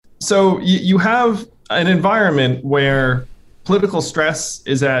So you have an environment where political stress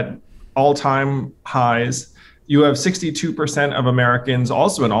is at all-time highs. You have 62% of Americans,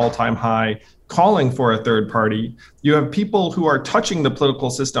 also an all-time high, calling for a third party. You have people who are touching the political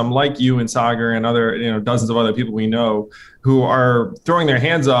system, like you and Sagar and other, dozens of other people we know, who are throwing their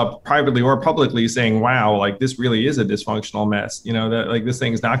hands up privately or publicly, saying, "Wow, like this really is a dysfunctional mess. That like this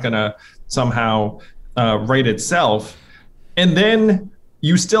thing's not going to somehow right itself." And then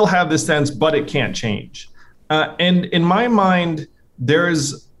you still have this sense, but it can't change. And in my mind,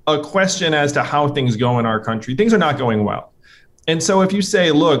 there's a question as to how things go in our country. Things are not going well. And so if you say,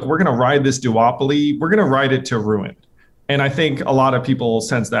 look, we're going to ride this duopoly, we're going to ride it to ruin. And I think a lot of people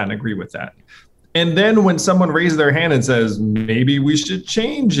sense that and agree with that. And then when someone raises their hand and says, maybe we should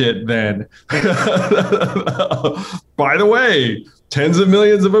change it then, by the way, tens of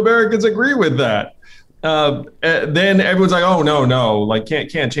millions of Americans agree with that. Then everyone's like, oh, no, like can't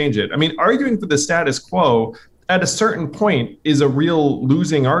change it. I mean, arguing for the status quo at a certain point is a real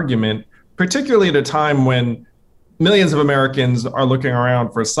losing argument, particularly at a time when millions of Americans are looking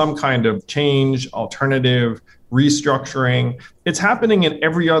around for some kind of change, alternative, restructuring. It's happening in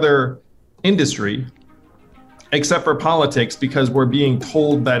every other industry except for politics because we're being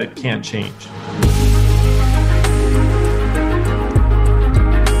told that it can't change.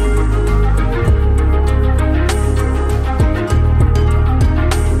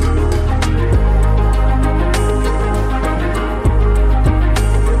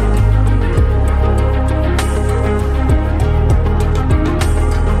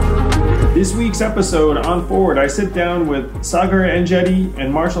 This week's episode on Forward, I sit down with Sagar Enjeti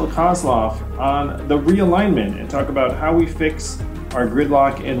and Marshall Kozloff on the realignment and talk about how we fix our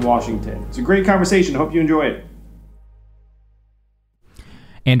gridlock in Washington. It's a great conversation. Hope you enjoy it.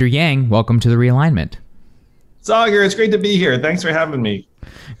 Andrew Yang, welcome to the realignment. Sagar, it's great to be here. Thanks for having me.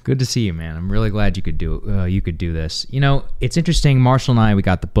 Good to see you, man. I'm really glad you could do this. It's interesting. Marshall and I, we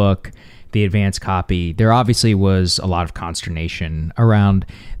got the book, the advanced copy. There obviously was a lot of consternation around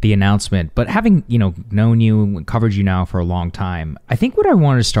the announcement, but having, known you and covered you now for a long time, I think what I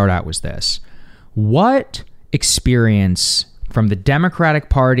wanted to start out was this. What experience from the Democratic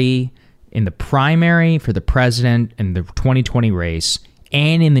Party in the primary for the president in the 2020 race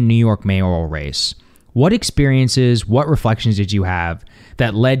and in the New York mayoral race, what experiences, what reflections did you have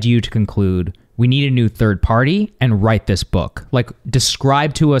that led you to conclude we need a new third party and write this book? Like,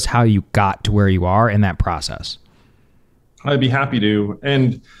 describe to us how you got to where you are in that process. I'd be happy to.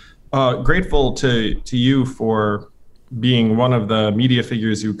 And grateful to you for being one of the media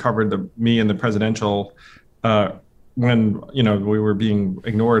figures who covered me in the presidential when, we were being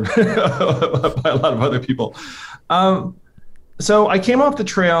ignored by a lot of other people. So I came off the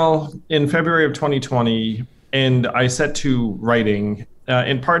trail in February of 2020, and I set to writing,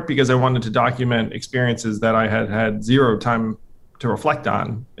 in part because I wanted to document experiences that I had had zero time to reflect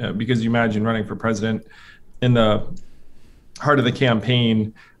on, because you imagine running for president in the heart of the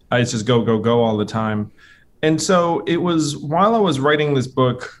campaign, it's just go, go, go all the time. And so it was while I was writing this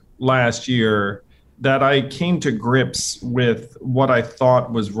book last year that I came to grips with what I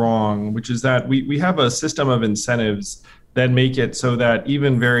thought was wrong, which is that we have a system of incentives that make it so that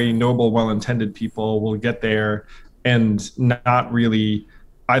even very noble, well-intended people will get there and not really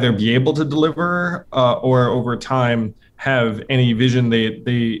either be able to deliver or over time have any vision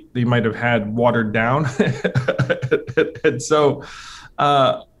they might have had watered down. And so,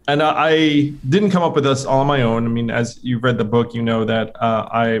 and I didn't come up with this all on my own. I mean, as you've read the book, you know that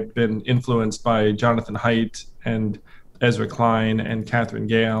I've been influenced by Jonathan Haidt and Ezra Klein and Catherine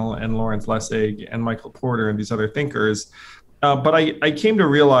Gale and Lawrence Lessig and Michael Porter and these other thinkers. But I came to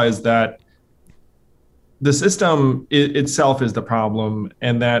realize that the system itself is the problem,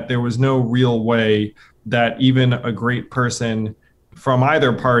 and that there was no real way that even a great person from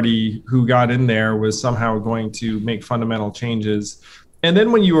either party who got in there was somehow going to make fundamental changes. And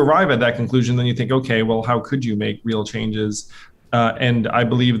then when you arrive at that conclusion, then you think, okay, well, how could you make real changes? And I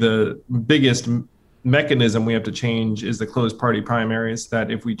believe the biggest mechanism we have to change is the closed party primaries,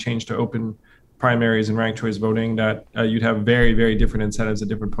 that if we change to open primaries and ranked choice voting, that you'd have very, very different incentives at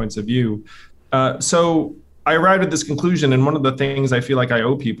different points of view. So I arrived at this conclusion, and one of the things I feel like I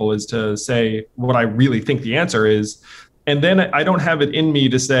owe people is to say what I really think the answer is. And then I don't have it in me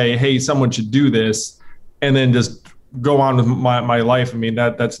to say, hey, someone should do this, and then just go on with my life. I mean,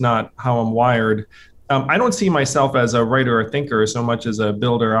 that's not how I'm wired. I don't see myself as a writer or thinker so much as a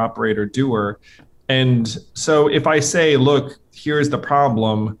builder, operator, doer. And so if I say, look, here's the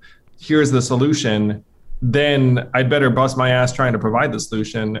problem, here's the solution, then I'd better bust my ass trying to provide the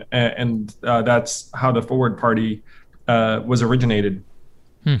solution. And that's how the Forward Party was originated.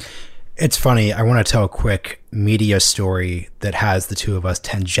 It's funny. I want to tell a quick media story that has the two of us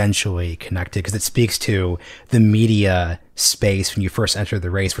tangentially connected because it speaks to the media space when you first entered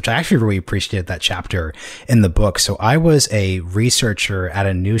the race, which I actually really appreciated that chapter in the book. So I was a researcher at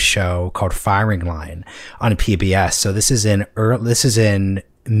a news show called Firing Line on PBS. So this is in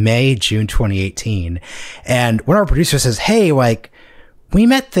May, June 2018. And one of our producers says, "Hey, like, we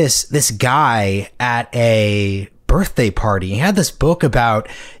met this guy at a birthday party. He had this book about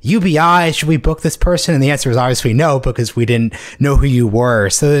UBI. Should we book this person?" And the answer is obviously no, because we didn't know who you were.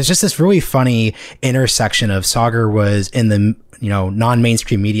 So there's just this really funny intersection of Saagar was in the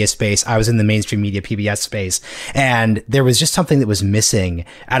non-mainstream media space. I was in the mainstream media PBS space. And there was just something that was missing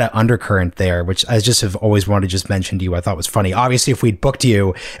at an undercurrent there, which I just have always wanted to just mention to you. I thought was funny. Obviously, if we'd booked you,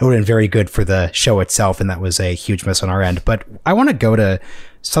 it would have been very good for the show itself. And that was a huge miss on our end. But I want to go to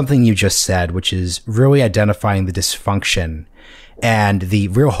something you just said, which is really identifying the dysfunction and the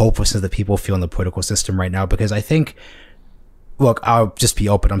real hopelessness that people feel in the political system right now. Because I think, look, I'll just be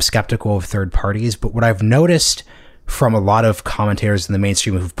open. I'm skeptical of third parties, but what I've noticed from a lot of commentators in the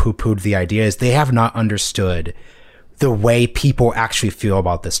mainstream who've poo-pooed the idea is they have not understood the way people actually feel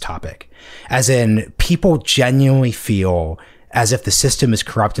about this topic. As in, people genuinely feel as if the system is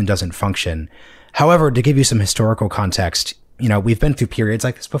corrupt and doesn't function. However, to give you some historical context, we've been through periods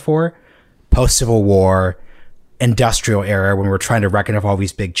like this before, post-Civil War, industrial era, when we're trying to reckon with all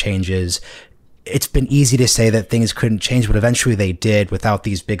these big changes. It's been easy to say that things couldn't change, but eventually they did without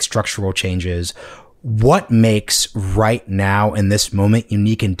these big structural changes. What makes right now in this moment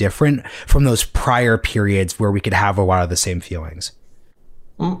unique and different from those prior periods where we could have a lot of the same feelings?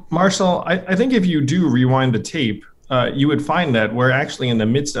 Marshall, I think if you do rewind the tape, you would find that we're actually in the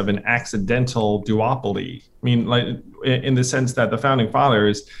midst of an accidental duopoly. I mean, like, in the sense that the founding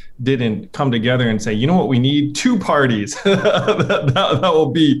fathers didn't come together and say, you know what, we need two parties that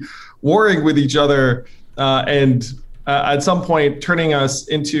will be warring with each other and at some point turning us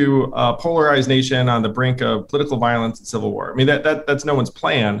into a polarized nation on the brink of political violence and civil war. I mean, that's no one's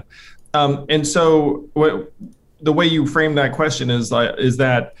plan. And so the way you frame that question is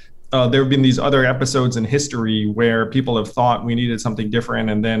that there have been these other episodes in history where people have thought we needed something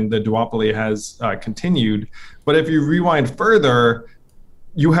different, and then the duopoly has continued. But if you rewind further,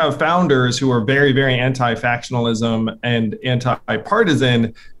 you have founders who are very, very anti-factionalism and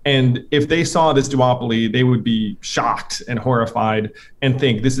anti-partisan. And if they saw this duopoly, they would be shocked and horrified and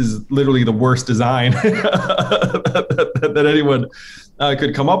think this is literally the worst design that anyone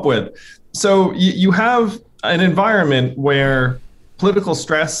could come up with. So you have an environment where political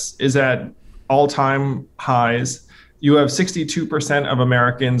stress is at all-time highs. You have 62% of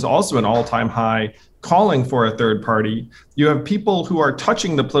Americans, also an all-time high, calling for a third party. You have people who are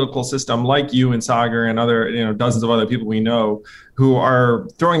touching the political system, like you and Saagar and other, dozens of other people we know, who are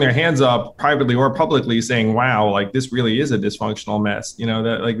throwing their hands up privately or publicly saying, wow, like, this really is a dysfunctional mess,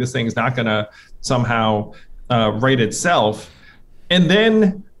 that, like, this thing's not going to somehow right itself. And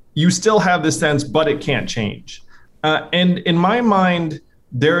then you still have this sense, but it can't change. And in my mind,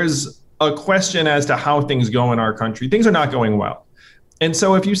 there's a question as to how things go in our country. Things are not going well. And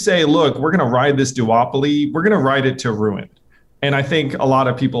so if you say, look, we're going to ride this duopoly, we're going to ride it to ruin. And I think a lot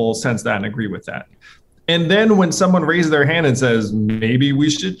of people sense that and agree with that. And then when someone raises their hand and says, maybe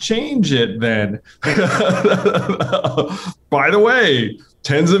we should change it then. By the way,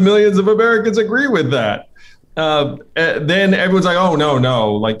 tens of millions of Americans agree with that. Then everyone's like, oh,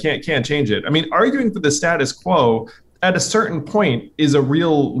 no, like, can't change it. I mean, arguing for the status quo at a certain point is a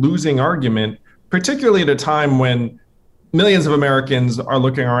real losing argument, particularly at a time when millions of Americans are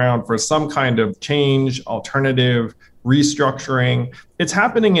looking around for some kind of change, alternative, restructuring. It's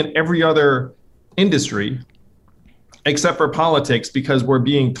happening in every other industry except for politics, because we're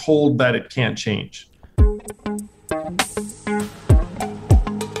being told that it can't change.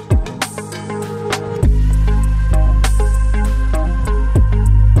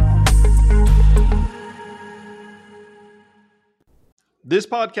 This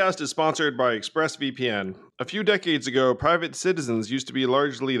podcast is sponsored by ExpressVPN. A few decades ago, private citizens used to be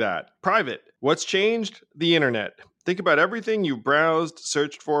largely that. Private. What's changed? The internet. Think about everything you browsed,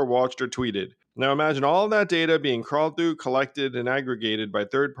 searched for, watched, or tweeted. Now imagine all of that data being crawled through, collected, and aggregated by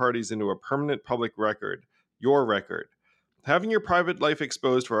third parties into a permanent public record. Your record. Having your private life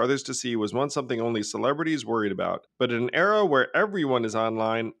exposed for others to see was once something only celebrities worried about. But in an era where everyone is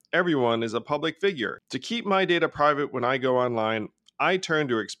online, everyone is a public figure. To keep my data private when I go online, I turn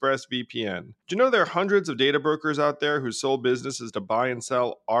to ExpressVPN. Do you know there are hundreds of data brokers out there whose sole business is to buy and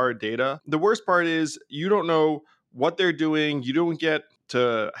sell our data? The worst part is you don't know what they're doing. You don't get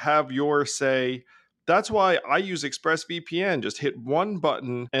to have your say. That's why I use ExpressVPN. Just hit one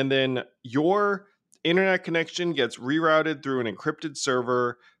button and then your internet connection gets rerouted through an encrypted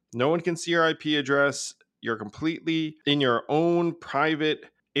server. No one can see your IP address. You're completely in your own private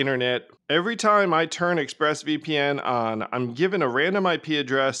internet. Every time I turn ExpressVPN on, I'm given a random IP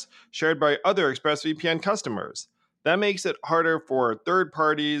address shared by other ExpressVPN customers. That makes it harder for third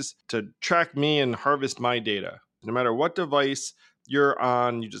parties to track me and harvest my data. No matter what device you're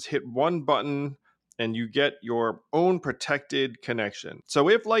on, you just hit one button and you get your own protected connection. So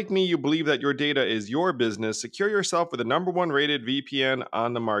if, like me, you believe that your data is your business, secure yourself with the #1 rated VPN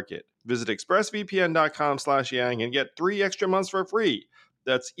on the market. Visit expressvpn.com/yang and get 3 extra months for free.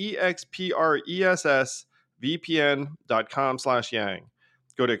 That's expressvpn.com/yang.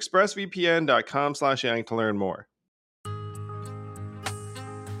 Go to expressvpn.com/yang to learn more.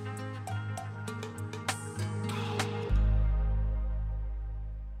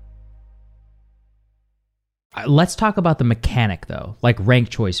 Let's talk about the mechanic, though, like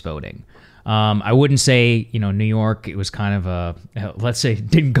ranked choice voting. I wouldn't say, New York, it was kind of let's say,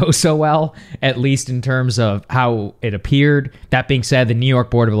 didn't go so well, at least in terms of how it appeared. That being said, the New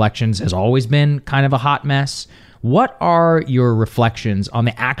York Board of Elections has always been kind of a hot mess. What are your reflections on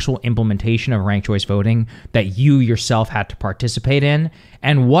the actual implementation of ranked choice voting that you yourself had to participate in?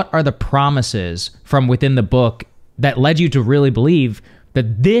 And what are the promises from within the book that led you to really believe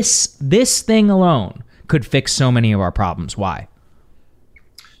that this thing alone could fix so many of our problems? Why?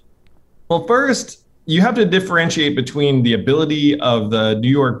 Well, first, you have to differentiate between the ability of the New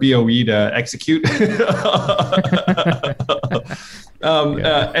York BOE to execute and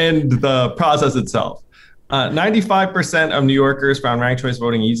the process itself. 95% of New Yorkers found ranked choice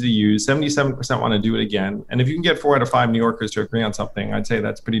voting easy to use. 77% want to do it again. And if you can get 4 out of 5 New Yorkers to agree on something, I'd say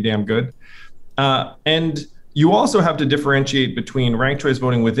that's pretty damn good. And you also have to differentiate between ranked choice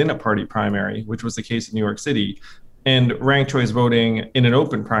voting within a party primary, which was the case in New York City, and ranked choice voting in an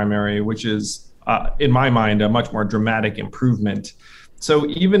open primary, which is, in my mind, a much more dramatic improvement. So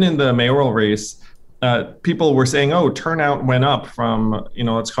even in the mayoral race, people were saying, turnout went up from,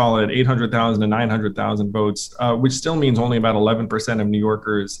 let's call it 800,000 to 900,000 votes, which still means only about 11% of New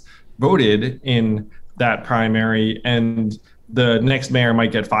Yorkers voted in that primary, and the next mayor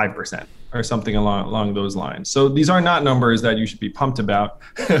might get 5%. Or something along those lines. So these are not numbers that you should be pumped about.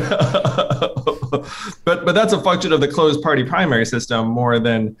 but that's a function of the closed party primary system more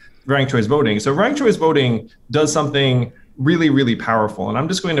than ranked choice voting. So ranked choice voting does something really, really powerful. And I'm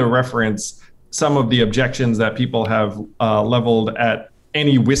just going to reference some of the objections that people have leveled at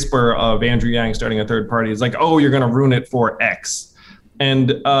any whisper of Andrew Yang starting a third party. It's like, you're going to ruin it for X.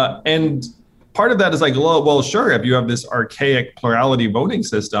 And part of that is like, well, sure, if you have this archaic plurality voting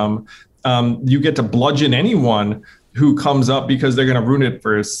system, you get to bludgeon anyone who comes up because they're going to ruin it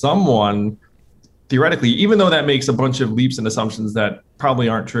for someone, theoretically, even though that makes a bunch of leaps and assumptions that probably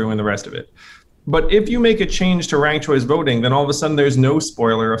aren't true in the rest of it. But if you make a change to ranked choice voting, then all of a sudden there's no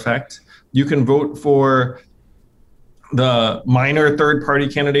spoiler effect. You can vote for the minor third party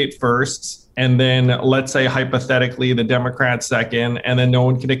candidate first, and then let's say hypothetically the Democrats second, and then no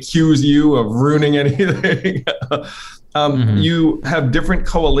one can accuse you of ruining anything. You have different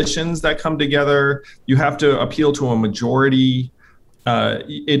coalitions that come together. You have to appeal to a majority.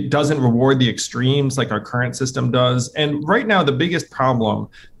 It doesn't reward the extremes like our current system does. And right now, the biggest problem,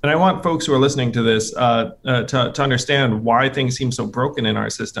 and I want folks who are listening to this to understand why things seem so broken in our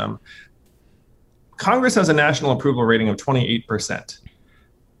system. Congress has a national approval rating of 28%.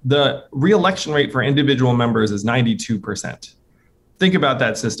 The re-election rate for individual members is 92%. Think about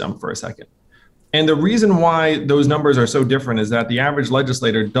that system for a second. And the reason why those numbers are so different is that the average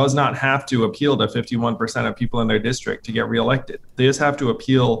legislator does not have to appeal to 51% of people in their district to get reelected. They just have to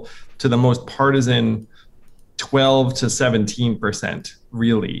appeal to the most partisan 12 to 17%,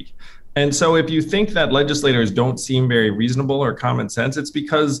 really. And so if you think that legislators don't seem very reasonable or common sense, it's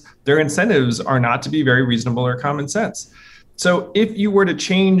because their incentives are not to be very reasonable or common sense. So if you were to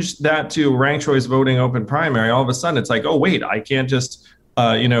change that to ranked choice voting open primary, all of a sudden it's like, wait, I can't just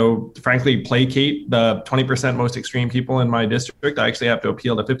frankly, placate the 20% most extreme people in my district. I actually have to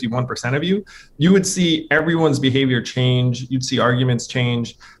appeal to 51% of you. You would see everyone's behavior change. You'd see arguments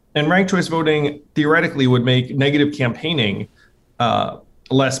change. And ranked choice voting theoretically would make negative campaigning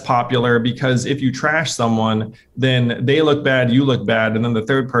less popular, because if you trash someone, then they look bad, you look bad, and then the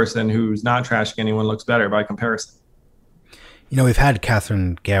third person who's not trashing anyone looks better by comparison. We've had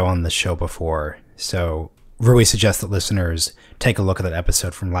Katherine Gehl on the show before, so really suggest that listeners take a look at that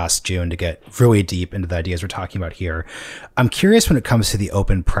episode from last June to get really deep into the ideas we're talking about here. I'm curious, when it comes to the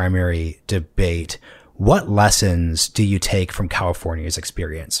open primary debate, what lessons do you take from California's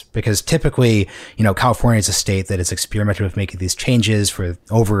experience? Because typically, California is a state that has experimented with making these changes for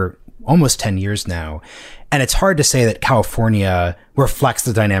over almost 10 years now. And it's hard to say that California reflects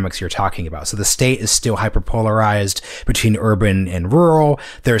the dynamics you're talking about. So the state is still hyperpolarized between urban and rural.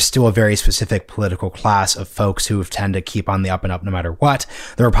 There's still a very specific political class of folks who tend to keep on the up and up no matter what.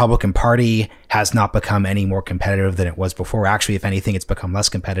 The Republican Party has not become any more competitive than it was before. Actually, if anything, it's become less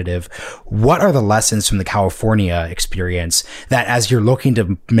competitive. What are the lessons from the California experience that, as you're looking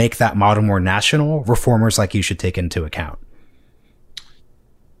to make that model more national, reformers like you should take into account?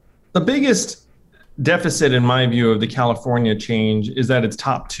 The biggest deficit, in my view, of the California change is that it's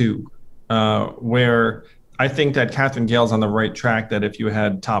top two, where I think that Katherine Gayle's on the right track, that if you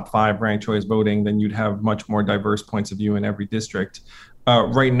had top 5 ranked choice voting, then you'd have much more diverse points of view in every district.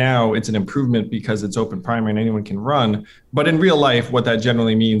 Right now, it's an improvement because it's open primary and anyone can run. But in real life, what that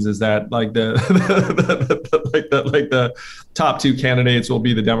generally means is that the top 2 candidates will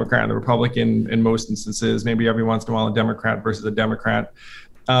be the Democrat and the Republican in most instances, maybe every once in a while a Democrat versus a Democrat.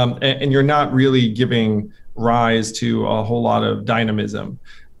 And you're not really giving rise to a whole lot of dynamism.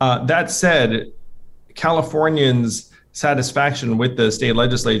 That said, Californians' satisfaction with the state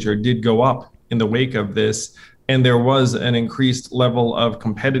legislature did go up in the wake of this, and there was an increased level of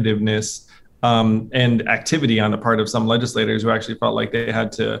competitiveness and activity on the part of some legislators who actually felt like they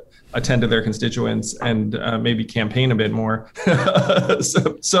had to attend to their constituents and maybe campaign a bit more.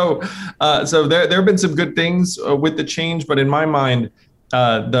 So there have been some good things with the change, but in my mind,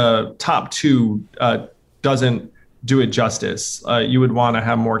 the top 2 doesn't do it justice. You would want to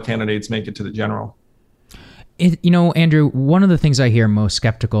have more candidates make it to the general. Andrew, one of the things I hear most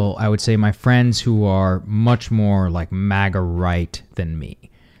skeptical, I would say my friends who are much more like MAGA right than me,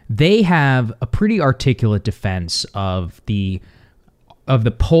 they have a pretty articulate defense of the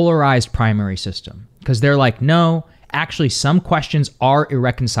polarized primary system, because they're like, no, actually some questions are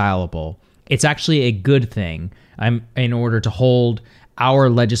irreconcilable. It's actually a good thing in order to hold our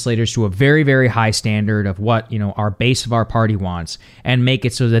legislators to a very, very high standard of what, our base of our party wants, and make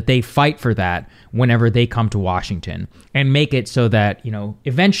it so that they fight for that whenever they come to Washington, and make it so that,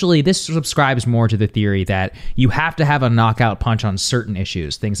 eventually this subscribes more to the theory that you have to have a knockout punch on certain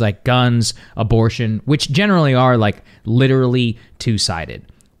issues, things like guns, abortion, which generally are like literally two-sided.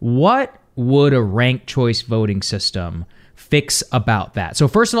 What would a ranked choice voting system fix about that? So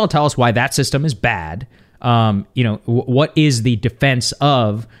first of all, tell us why that system is bad. What is the defense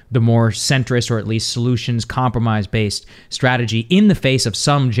of the more centrist, or at least solutions compromise-based strategy in the face of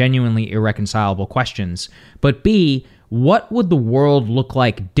some genuinely irreconcilable questions? But B, what would the world look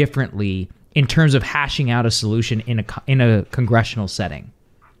like differently in terms of hashing out a solution in a congressional setting?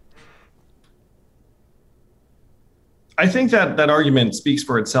 I think that argument speaks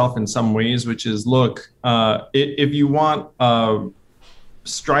for itself in some ways, which is, look, if you want a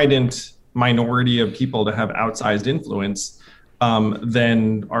strident minority of people to have outsized influence,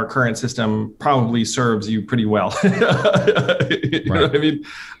 then our current system probably serves you pretty well. You know what I mean?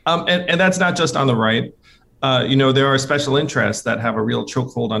 And that's not just on the right. There are special interests that have a real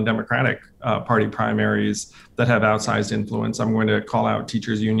chokehold on Democratic Party primaries that have outsized influence. I'm going to call out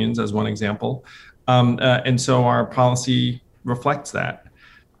teachers' unions as one example. And so our policy reflects that.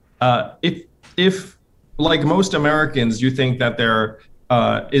 If like most Americans, you think that there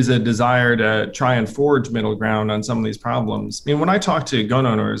is a desire to try and forge middle ground on some of these problems. I mean, when I talked to gun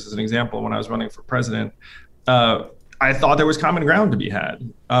owners, as an example, when I was running for president, I thought there was common ground to be had.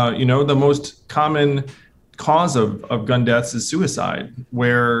 The most common cause of gun deaths is suicide,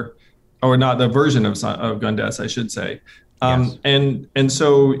 or not the version of gun deaths, I should say. Yes. And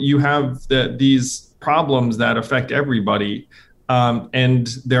so you have these problems that affect everybody. And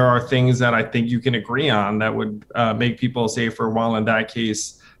there are things that I think you can agree on that would make people safer, while in that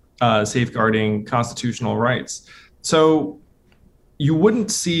case, safeguarding constitutional rights. So you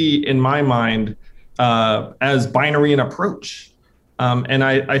wouldn't see, in my mind, as binary an approach. And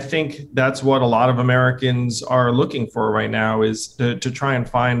I think that's what a lot of Americans are looking for right now, is to try and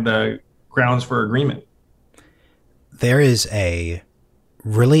find the grounds for agreement. There is a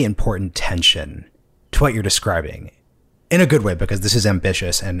really important tension to what you're describing, in a good way, because this is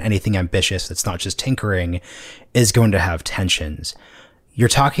ambitious, and anything ambitious that's not just tinkering is going to have tensions. You're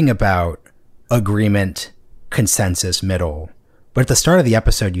talking about agreement, consensus, middle, but at the start of the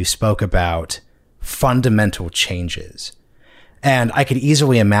episode, you spoke about fundamental changes. And I could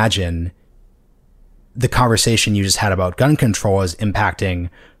easily imagine the conversation you just had about gun control as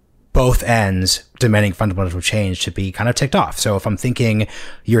impacting both ends, demanding fundamental change to be kind of ticked off. So if I'm thinking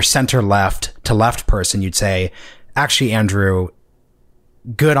your center left to left person, you'd say, actually, Andrew,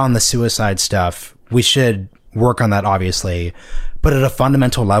 good on the suicide stuff, We should work on that, obviously. But at a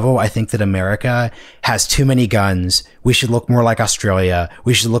fundamental level, I think that America has too many guns. We should look more like Australia.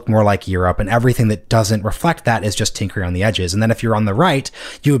 We should look more like Europe, and everything that doesn't reflect that is just tinkering on the edges. And then if you're on the right,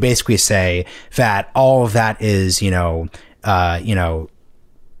 you would basically say that all of that is,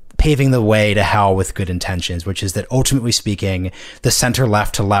 paving the way to hell with good intentions, which is that ultimately speaking, the center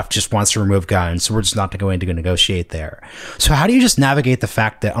left to left just wants to remove guns. So we're just not going to negotiate there. So how do you just navigate the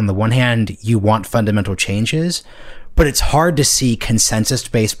fact that on the one hand, you want fundamental changes, but it's hard to see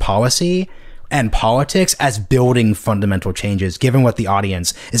consensus-based policy and politics as building fundamental changes, given what the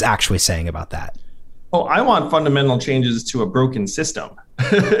audience is actually saying about that? Oh, I want fundamental changes to a broken system.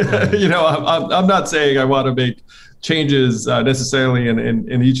 I'm not saying I want to make changes necessarily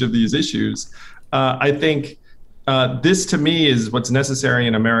in each of these issues. I think this to me is what's necessary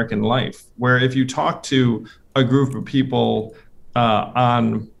in American life, where if you talk to a group of people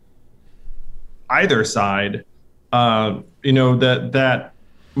on either side, that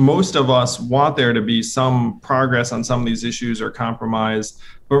most of us want there to be some progress on some of these issues or compromise.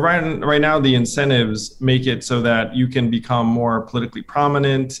 But right now, the incentives make it so that you can become more politically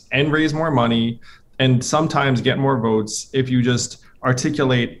prominent and raise more money and sometimes get more votes if you just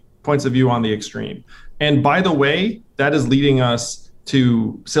articulate points of view on the extreme. And by the way, that is leading us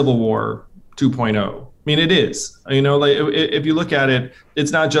to Civil War 2.0. I mean, it is. If you look at it,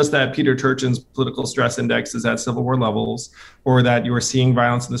 it's not just that Peter Turchin's political stress index is at Civil War levels, or that you are seeing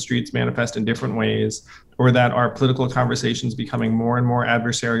violence in the streets manifest in different ways, or that our political conversations becoming more and more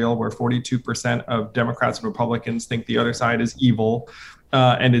adversarial, where 42% of Democrats and Republicans think the other side is evil,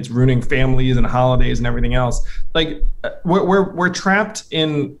 and it's ruining families and holidays and everything else. Like we're trapped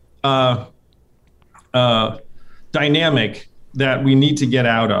in dynamic that we need to get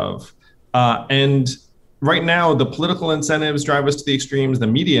out of, and right now, the political incentives drive us to the extremes. The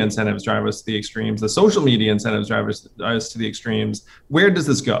media incentives drive us to the extremes. The social media incentives drive us to the extremes. Where does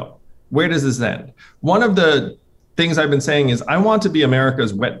this go? Where does this end? One of the things I've been saying is I want to be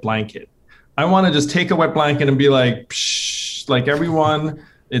America's wet blanket. I want to just take a wet blanket and be like, psh, like everyone,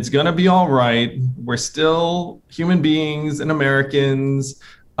 it's going to be all right. We're still human beings and Americans.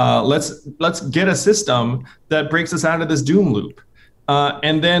 Let's get a system that breaks us out of this doom loop.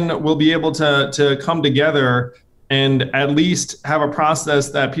 And then we'll be able to come together and at least have a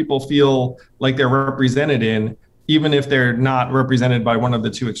process that people feel like they're represented in, even if they're not represented by one of the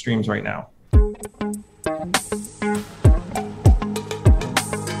two extremes right now.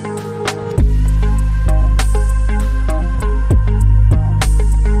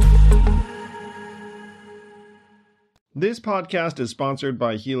 This podcast is sponsored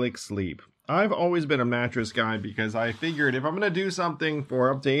by Helix Sleep. I've always been a mattress guy because I figured if I'm going to do something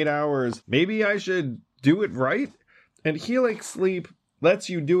for up to 8 hours, maybe I should do it right. And Helix Sleep lets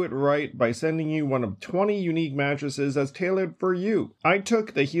you do it right by sending you one of 20 unique mattresses that's tailored for you. I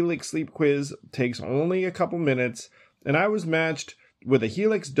took the Helix Sleep quiz, takes only a couple minutes, and I was matched with a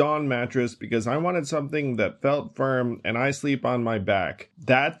Helix Dawn mattress because I wanted something that felt firm and I sleep on my back.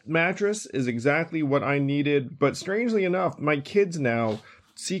 That mattress is exactly what I needed, but strangely enough, my kids now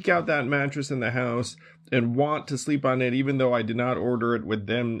seek out that mattress in the house and want to sleep on it even though I did not order it with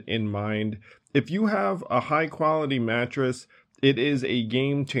them in mind. If you have a high quality mattress, it is a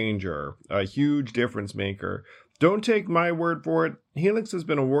game changer, a huge difference maker. Don't take my word for it. Helix has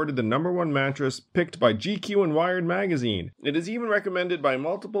been awarded the #1 mattress picked by GQ and Wired magazine. It is even recommended by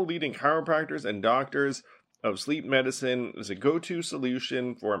multiple leading chiropractors and doctors of sleep medicine as a go-to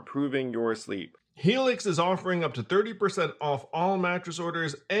solution for improving your sleep. Helix is offering up to 30% off all mattress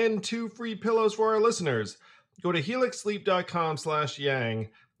orders and 2 free pillows for our listeners. Go to helixsleep.com/yang.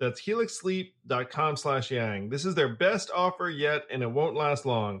 That's helixsleep.com/yang. This is their best offer yet, and it won't last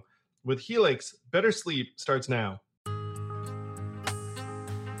long. With Helix, better sleep starts now.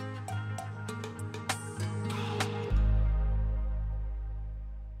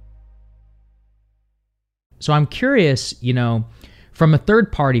 So I'm curious, from a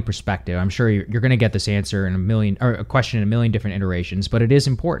third party perspective, I'm sure you're going to get this answer in a question in a million different iterations, but it is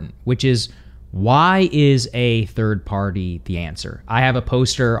important, which is, why is a third party the answer? I have a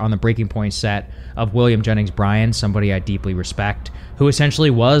poster on the Breaking Point set of William Jennings Bryan, somebody I deeply respect, who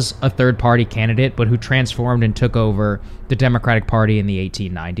essentially was a third party candidate, but who transformed and took over the Democratic Party in the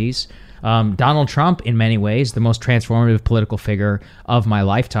 1890s. Donald Trump, in many ways, the most transformative political figure of my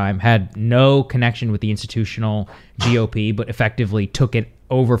lifetime, had no connection with the institutional GOP, but effectively took it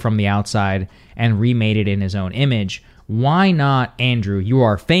over from the outside and remade it in his own image. Why not, Andrew? You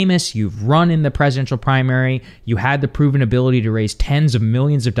are famous. You've run in the presidential primary. You had the proven ability to raise tens of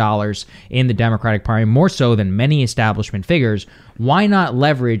millions of dollars in the Democratic Party, more so than many establishment figures. Why not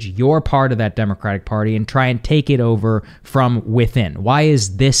leverage your part of that Democratic Party and try and take it over from within? Why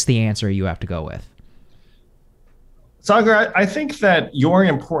is this the answer you have to go with? Saagar, I think that your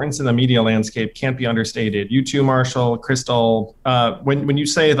importance in the media landscape can't be understated. You too, Marshall, Crystal, when you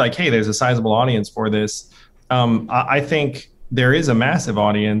say like, hey, there's a sizable audience for this, I think there is a massive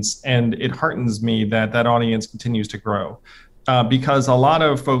audience, and it heartens me that that audience continues to grow. Because a lot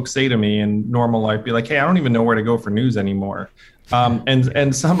of folks say to me in normal life, be like, hey, I don't even know where to go for news anymore.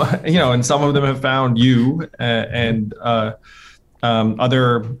 And some, and some of them have found you and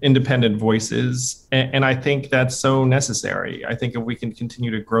other independent voices. And I think that's so necessary. I think if we can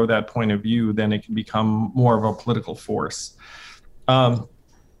continue to grow that point of view, then it can become more of a political force.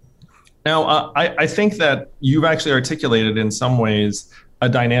 Now, I think that you've actually articulated in some ways a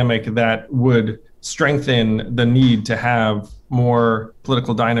dynamic that would strengthen the need to have more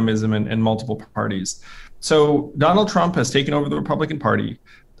political dynamism and multiple parties. So Donald Trump has taken over the Republican Party.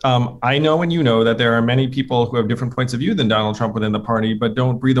 I know and you know that there are many people who have different points of view than Donald Trump within the party, but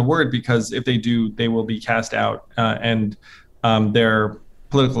don't breathe a word, because if they do, they will be cast out and their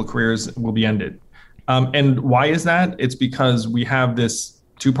political careers will be ended. And why is that? It's because we have this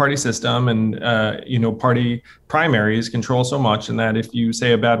two-party system, and party primaries control so much, and that if you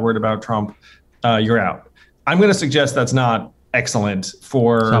say a bad word about Trump, you're out. I'm going to suggest that's not excellent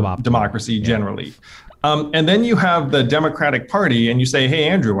for democracy generally. And then you have the Democratic Party, and you say, hey,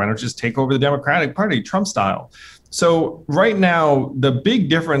 Andrew, why don't you just take over the Democratic Party, Trump style? So right now, the big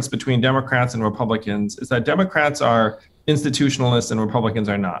difference between Democrats and Republicans is that Democrats are institutionalists and Republicans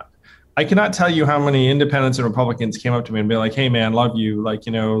are not. I cannot tell you how many independents and Republicans came up to me and be like, hey, man, love you. Like,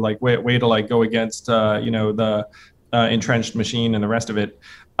 way to go against, the entrenched machine and the rest of it.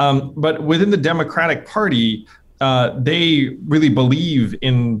 But within the Democratic Party, they really believe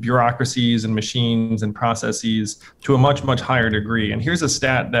in bureaucracies and machines and processes to a much, much higher degree. And here's a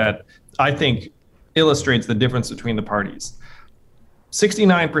stat that I think illustrates the difference between the parties.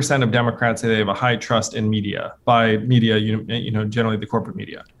 69% of Democrats say they have a high trust in media. By media, generally the corporate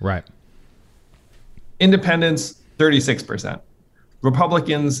media. Right. Independents, 36%.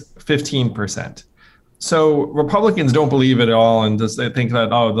 Republicans, 15%. So Republicans don't believe it at all, and just they think that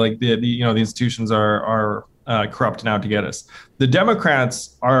the institutions are corrupt and out to get us. The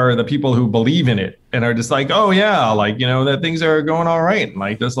Democrats are the people who believe in it and are just like, oh yeah, that things are going all right.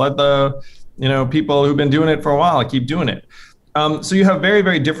 Like, just let the people who've been doing it for a while keep doing it. So you have very,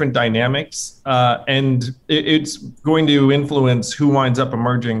 very different dynamics, and it's going to influence who winds up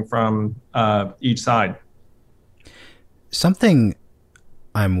emerging from each side. Something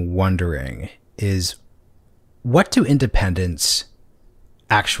I'm wondering is, what do independents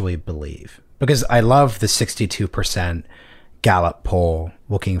actually believe? Because I love the 62% Gallup poll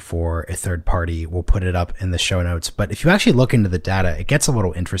looking for a third party. We'll put it up in the show notes. But if you actually look into the data, it gets a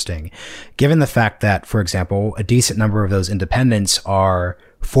little interesting, given the fact that, for example, a decent number of those independents are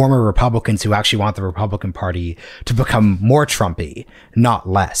former Republicans who actually want the Republican Party to become more Trumpy, not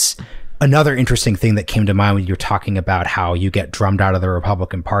less. Another interesting thing that came to mind when you're talking about how you get drummed out of the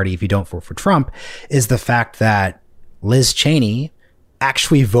Republican Party if you don't vote for Trump is the fact that Liz Cheney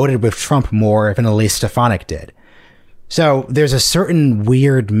actually voted with Trump more than Elise Stefanik did. So there's a certain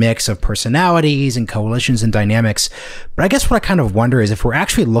weird mix of personalities and coalitions and dynamics. But I guess what I kind of wonder is, if we're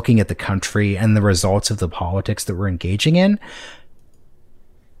actually looking at the country and the results of the politics that we're engaging in,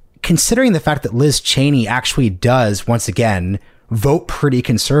 considering the fact that Liz Cheney actually does, once again, vote pretty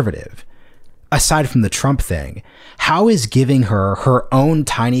conservative, aside from the Trump thing, how is giving her her own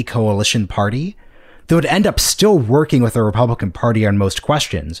tiny coalition party that would end up still working with the Republican Party on most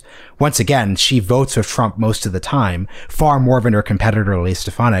questions? Once again, she votes with Trump most of the time, far more than her competitor, Elise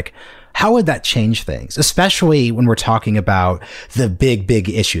Stefanik. How would that change things, especially when we're talking about the big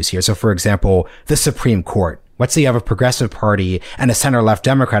issues here? So, for example, the Supreme Court. Let's say you have a progressive party and a center-left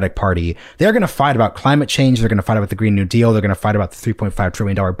Democratic Party. They're going to fight about climate change. They're going to fight about the Green New Deal. They're going to fight about the $3.5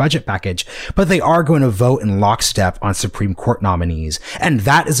 trillion budget package. But they are going to vote in lockstep on Supreme Court nominees. And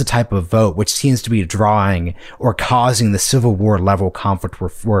that is a type of vote which seems to be drawing or causing the Civil War level conflict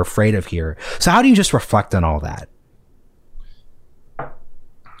we're afraid of here. So how do you just reflect on all that?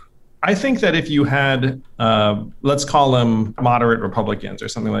 I think that if you had, let's call them moderate Republicans or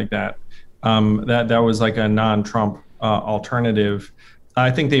something like that, that was like a non-Trump alternative,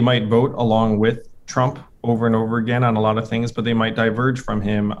 I think they might vote along with Trump over and over again on a lot of things, but they might diverge from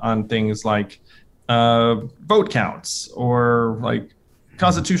him on things like vote counts or like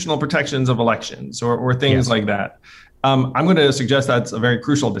constitutional protections of elections or things like that. I'm going to suggest that's a very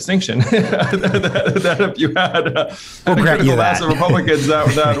crucial distinction. that if you had a critical mass of Republicans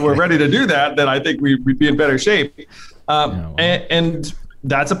that were ready to do that, then I think we'd be in better shape. And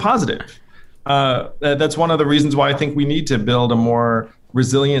that's a positive. That's one of the reasons why I think we need to build a more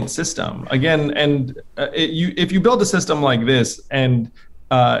resilient system. Again, and if you build a system like this, and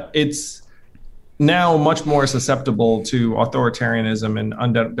it's now much more susceptible to authoritarianism and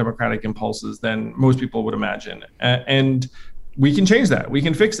undemocratic impulses than most people would imagine. And we can change that. We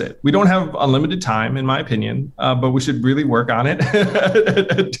can fix it. We don't have unlimited time, in my opinion, but we should really work on it,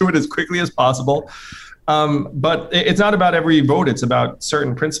 do it as quickly as possible. But it's not about every vote. It's about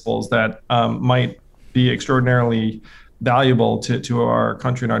certain principles that might be extraordinarily valuable to our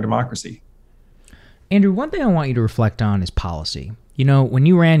country and our democracy. Andrew, one thing I want you to reflect on is policy. You know, when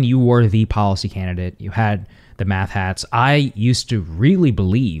you ran, you were the policy candidate. You had the math hats. I used to really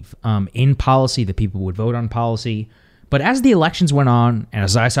believe in policy, that people would vote on policy. But as the elections went on, and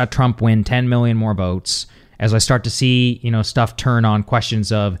as I saw Trump win 10 million more votes, as I start to see, stuff turn on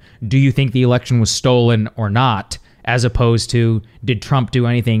questions of, do you think the election was stolen or not, as opposed to, did Trump do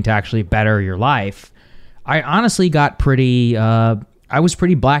anything to actually better your life? I honestly got I was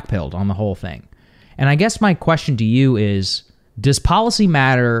pretty black-pilled on the whole thing. And I guess my question to you is, does policy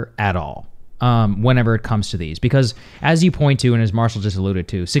matter at all whenever it comes to these? Because as you point to, and as Marshall just alluded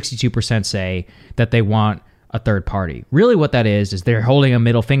to, 62% say that they want a third party. Really what that is they're holding a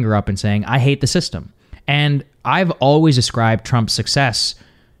middle finger up and saying, I hate the system. And I've always ascribed Trump's success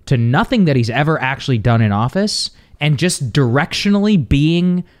to nothing that he's ever actually done in office, and just directionally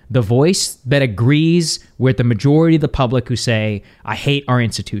being the voice that agrees with the majority of the public who say, I hate our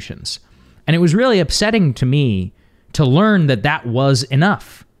institutions. And it was really upsetting to me to learn that that was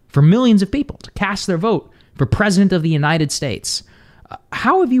enough for millions of people to cast their vote for President of the United States.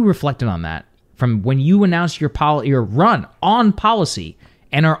 How have you reflected on that from when you announced your run on policy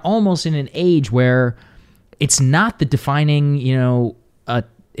and are almost in an age where it's not the defining,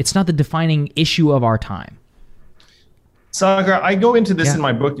 it's not the defining issue of our time? Saagar, I go into this in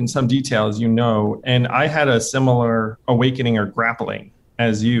my book in some detail, as you know, and I had a similar awakening or grappling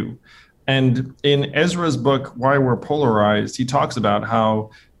as you. And in Ezra's book, Why We're Polarized, he talks about how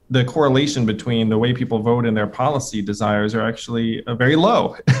the correlation between the way people vote and their policy desires are actually very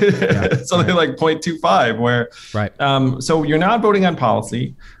low, something like 0.25, where, so you're not voting on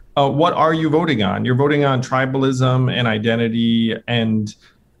policy. What are you voting on? You're voting on tribalism and identity and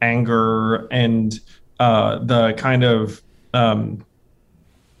anger and the kind of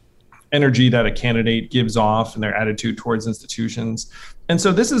energy that a candidate gives off and their attitude towards institutions. And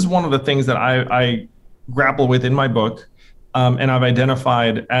so this is one of the things that I grapple with in my book, and I've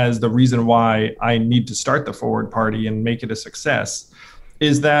identified as the reason why I need to start the Forward Party and make it a success,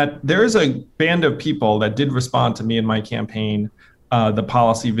 is that there is a band of people that did respond to me in my campaign, the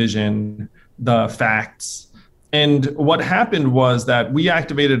policy vision, the facts. And what happened was that we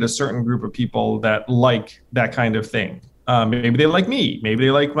activated a certain group of people that like that kind of thing. Maybe they like me, maybe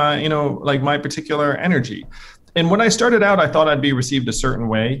they like my, like my particular energy. And when I started out, I thought I'd be received a certain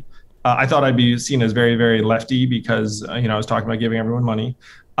way. I thought I'd be seen as very, very lefty because, I was talking about giving everyone money.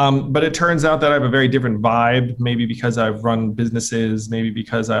 But it turns out that I have a very different vibe, maybe because I've run businesses, maybe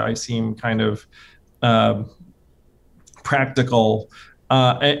because I seem kind of practical.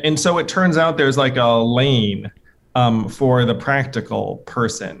 And so it turns out there's like a lane for the practical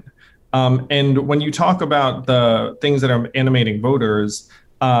person. And when you talk about the things that are animating voters,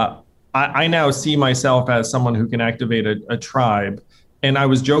 I now see myself as someone who can activate a tribe. And I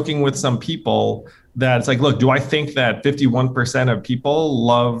was joking with some people that it's like, look, do I think that 51% of people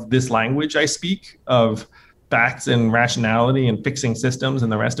love this language I speak of facts and rationality and fixing systems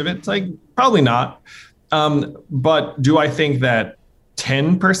and the rest of it? It's like, probably not. But do I think that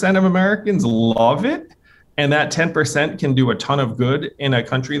 10% of Americans love it? And that 10% can do a ton of good in a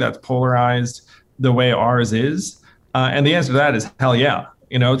country that's polarized the way ours is? And the answer to that is hell yeah.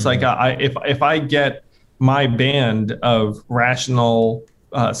 It's like if I get my band of rational,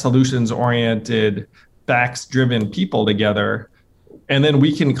 solutions-oriented, facts-driven people together, and then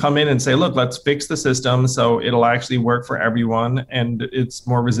we can come in and say, look, let's fix the system so it'll actually work for everyone, and it's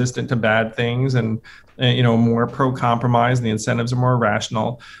more resistant to bad things, and more pro-compromise, and the incentives are more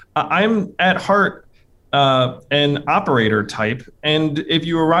rational. I'm at heart an operator type. And if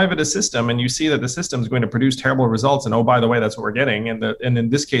you arrive at a system and you see that the system is going to produce terrible results, and oh, by the way, that's what we're getting, and in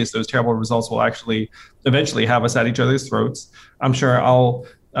this case, those terrible results will actually eventually have us at each other's throats, I'm sure I'll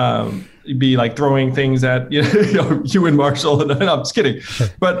be like throwing things at you and Marshall. And no, I'm just kidding.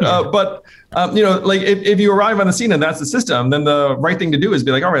 But like if you arrive on the scene and that's the system, then the right thing to do is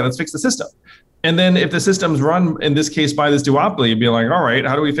be like, all right, let's fix the system. And then if the system's run, in this case, by this duopoly, you'd be like, all right,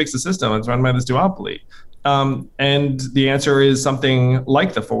 how do we fix the system? It's run by this duopoly. And the answer is something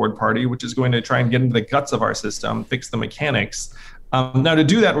like the Forward Party, which is going to try and get into the guts of our system, fix the mechanics. Now, to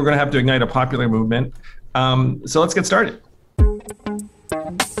do that, we're going to have to ignite a popular movement. So let's get started.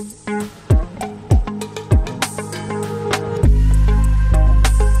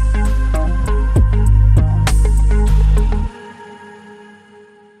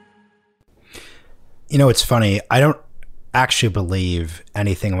 You know, it's funny. I don't actually believe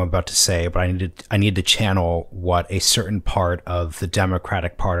anything I'm about to say, but I need to channel what a certain part of the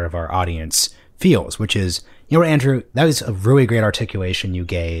Democratic part of our audience feels, which is, you know what, Andrew, that was a really great articulation you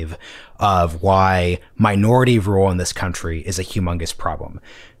gave of why minority rule in this country is a humongous problem.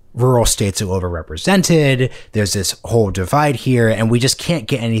 Rural states are overrepresented. There's this whole divide here, and we just can't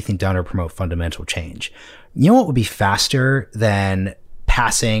get anything done or promote fundamental change. You know what would be faster than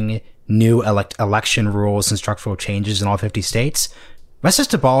passing new election rules and structural changes in all 50 states? Let's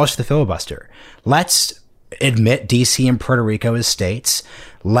just abolish the filibuster. Let's admit DC and Puerto Rico as states.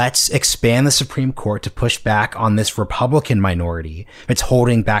 Let's expand the Supreme Court to push back on this Republican minority that's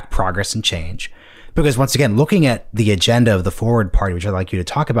holding back progress and change. Because once again, looking at the agenda of the Forward Party, which I'd like you to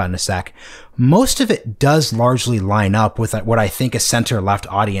talk about in a sec, most of it does largely line up with what I think a center-left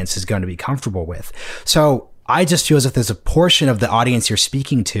audience is going to be comfortable with. So I just feel as if there's a portion of the audience you're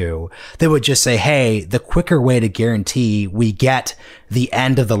speaking to that would just say, hey, the quicker way to guarantee we get the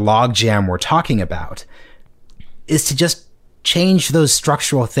end of the logjam we're talking about is to just change those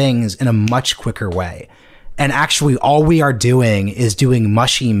structural things in a much quicker way. And actually, all we are doing is doing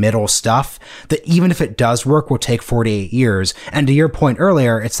mushy middle stuff that, even if it does work, will take 48 years. And to your point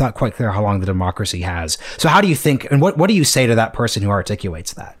earlier, it's not quite clear how long the democracy has. So how do you think, and what do you say to that person who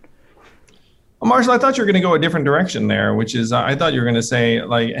articulates that? Well, Marshall, I thought you were going to go a different direction there, which is I thought you were going to say,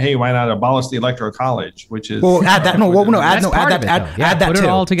 like, hey, why not abolish the Electoral College, which is... Well, add that. Add that too.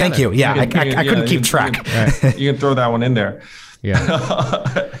 All together. Thank you. Yeah, I couldn't keep track. You can throw that one in there.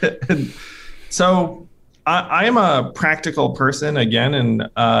 Yeah. So I am a practical person, again,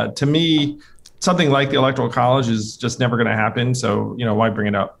 and to me, something like the Electoral College is just never going to happen. So, why bring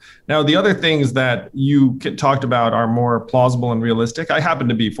it up? Now, the other things that you talked about are more plausible and realistic. I happen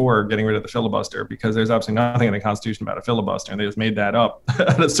to be for getting rid of the filibuster because there's absolutely nothing in the Constitution about a filibuster, and they just made that up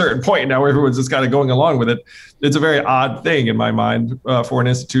at a certain point. Now everyone's just kind of going along with it. It's a very odd thing in my mind for an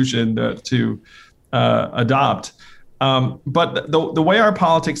institution to adopt. But the way our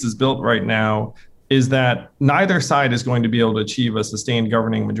politics is built right now is that neither side is going to be able to achieve a sustained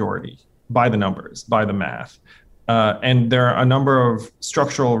governing majority by the numbers, by the math. And there are a number of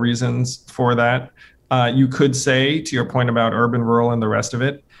structural reasons for that. You could say, to your point about urban, rural, and the rest of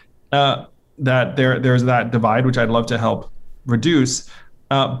it, that there's that divide, which I'd love to help reduce.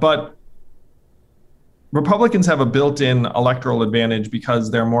 But Republicans have a built-in electoral advantage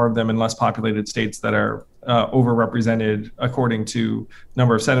because there are more of them in less populated states that are overrepresented according to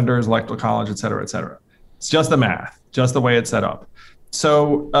number of senators, electoral college, et cetera, et cetera. It's just the math, just the way it's set up.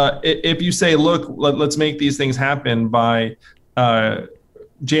 So if you say, look, let's make these things happen by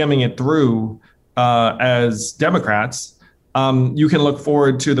jamming it through as Democrats, you can look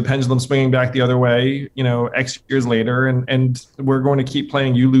forward to the pendulum swinging back the other way, X years later, and we're going to keep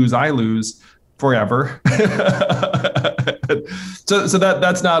playing you lose, I lose forever. So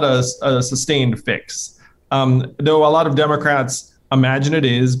that's not a sustained fix. Though a lot of Democrats imagine it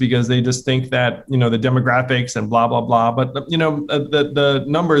is because they just think that, the demographics and blah, blah, blah. But, the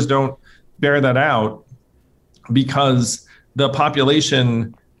numbers don't bear that out because the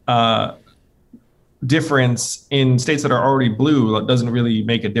population difference in states that are already blue doesn't really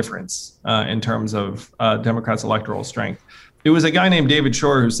make a difference in terms of Democrats' electoral strength. It was a guy named David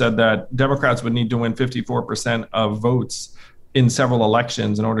Shor who said that Democrats would need to win 54% of votes in several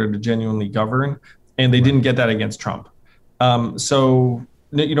elections in order to genuinely govern. And they didn't get that against Trump. So,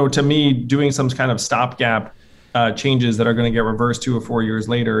 to me, doing some kind of stopgap changes that are going to get reversed 2 or 4 years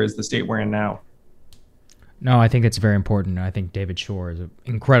later is the state we're in now. No, I think it's very important. I think David Shor is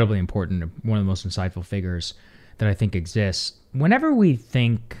incredibly important, one of the most insightful figures that I think exists. Whenever we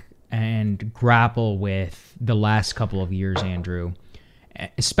think and grapple with the last couple of years, Andrew,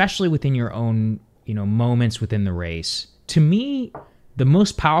 especially within your own, moments within the race, to me, the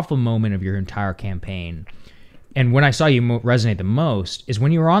most powerful moment of your entire campaign, and when I saw you resonate the most, is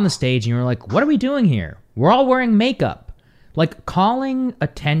when you were on the stage and you were like, what are we doing here? We're all wearing makeup. Like, calling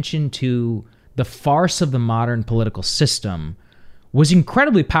attention to the farce of the modern political system was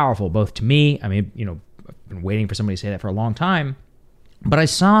incredibly powerful, both to me. I mean, I've been waiting for somebody to say that for a long time, but I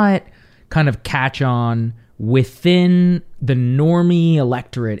saw it kind of catch on within the normie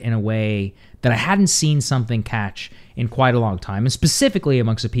electorate in a way that I hadn't seen something catch in quite a long time, and specifically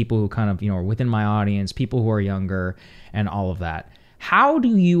amongst the people who kind of, are within my audience, people who are younger and all of that. How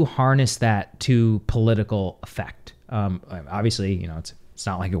do you harness that to political effect? Obviously, it's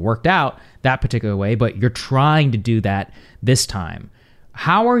not like it worked out that particular way, but you're trying to do that this time.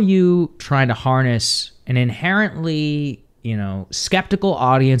 How are you trying to harness an inherently, skeptical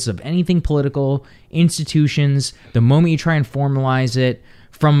audience of anything political, institutions, the moment you try and formalize it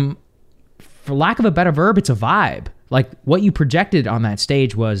from, for lack of a better verb, it's a vibe. Like what you projected on that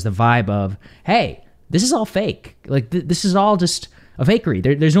stage was the vibe of, hey, this is all fake. Like this is all just a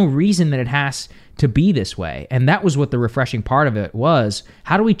fakery. There's no reason that it has to be this way. And that was what the refreshing part of it was.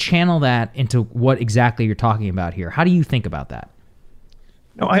 How do we channel that into what exactly you're talking about here? How do you think about that?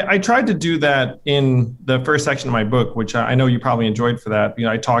 No, I tried to do that in the first section of my book, which I know you probably enjoyed for that.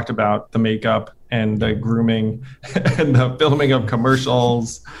 I talked about the makeup and the grooming and the filming of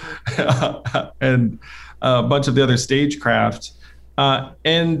commercials and a bunch of the other stagecraft.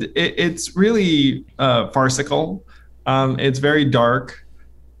 And it's really farcical. It's very dark.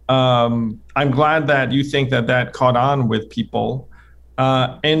 I'm glad that you think that caught on with people.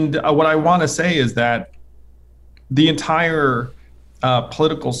 And what I want to say is that the entire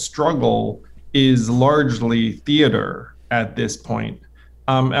political struggle is largely theater at this point.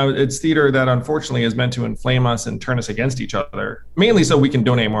 It's theater that unfortunately is meant to inflame us and turn us against each other, mainly so we can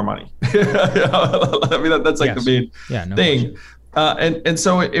donate more money. I mean, that's like the main thing. And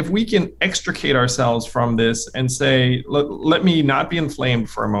so if we can extricate ourselves from this and say, let me not be inflamed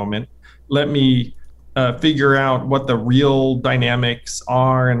for a moment, let me figure out what the real dynamics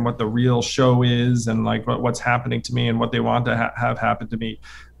are and what the real show is and like what's happening to me and what they want to have happen to me,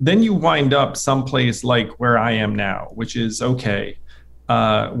 then you wind up someplace like where I am now, which is, okay,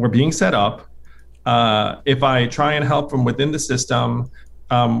 we're being set up. If I try and help from within the system,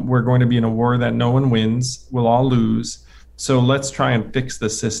 we're going to be in a war that no one wins, we'll all lose. So let's try and fix the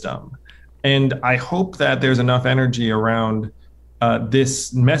system. And I hope that there's enough energy around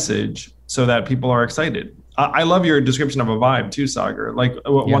this message so that people are excited. I love your description of a vibe too, Sagar. Like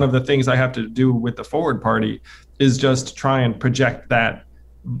one of the things I have to do with the Forward Party is just try and project that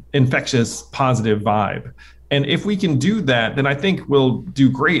infectious, positive vibe. And if we can do that, then I think we'll do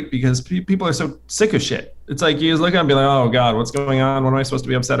great because people are so sick of shit. It's like you just look at it and be like, oh God, what's going on? What am I supposed to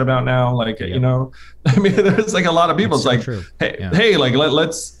be upset about now? Like, I mean, there's like a lot of people. It's like, hey, like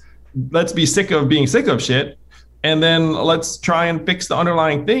let's be sick of being sick of shit. And then let's try and fix the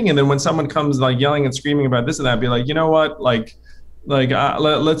underlying thing. And then when someone comes like yelling and screaming about this and that, be like, you know what? Let's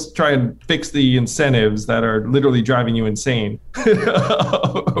try and fix the incentives that are literally driving you insane.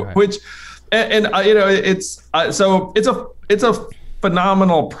 Which, it's a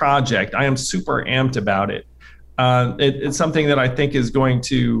phenomenal project. I am super amped about it. It's something that I think is going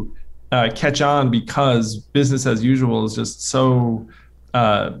to catch on because business as usual is just so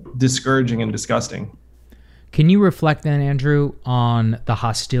discouraging and disgusting. Can you reflect then, Andrew, on the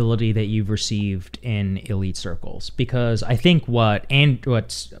hostility that you've received in elite circles? Because I think what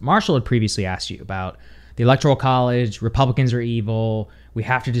Marshall had previously asked you about the Electoral College, Republicans are evil, we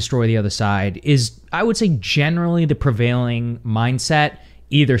have to destroy the other side, is, I would say, generally the prevailing mindset,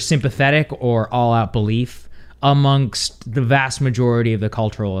 either sympathetic or all-out belief amongst the vast majority of the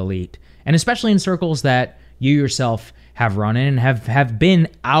cultural elite, and especially in circles that you yourself have run in and have been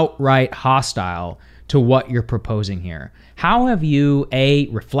outright hostile to what you're proposing here. How have you, A,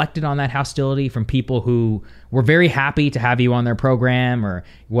 reflected on that hostility from people who were very happy to have you on their program or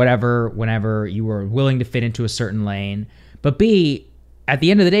whatever, whenever you were willing to fit into a certain lane, but B, at the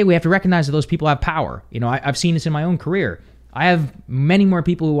end of the day, we have to recognize that those people have power. I've seen this in my own career. I have many more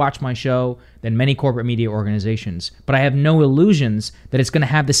people who watch my show than many corporate media organizations, but I have no illusions that it's going to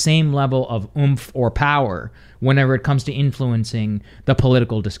have the same level of oomph or power whenever it comes to influencing the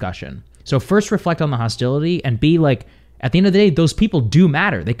political discussion. So first, reflect on the hostility, and B, at the end of the day, those people do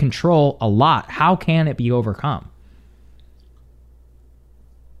matter. They control a lot. How can it be overcome?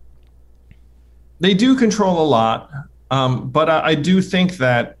 They do control a lot, but I do think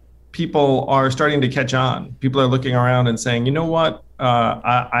that people are starting to catch on. People are looking around and saying, you know what,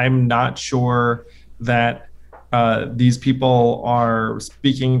 I'm not sure that these people are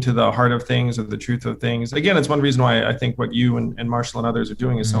speaking to the heart of things or the truth of things. Again, it's one reason why I think what you and Marshall and others are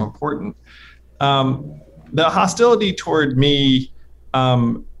doing is so important. The hostility toward me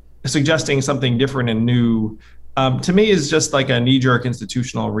suggesting something different and new, to me is just like a knee-jerk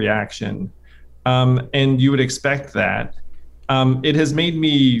institutional reaction. And you would expect that. it has made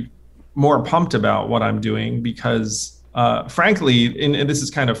me more pumped about what I'm doing because, frankly, and this is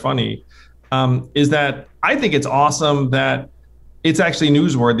kind of funny, is that I think it's awesome that it's actually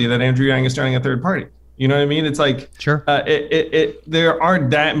newsworthy that Andrew Yang is starting a third party. You know what I mean? It's like, sure. There aren't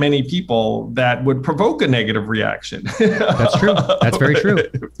that many people that would provoke a negative reaction. That's true. That's very true.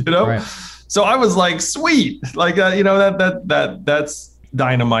 You know? Right. So I was like, sweet, like, that's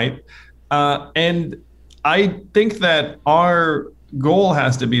dynamite. And I think that our goal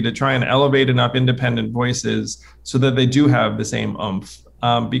has to be to try and elevate enough independent voices so that they do have the same oomph,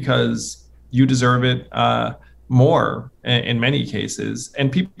 because you deserve it more in many cases,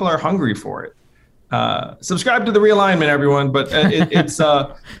 and people are hungry for it. Subscribe to the Realignment, everyone. But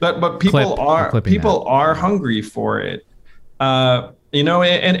but people are hungry for it. And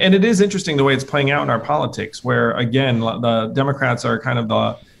it is interesting the way it's playing out in our politics, where again the Democrats are kind of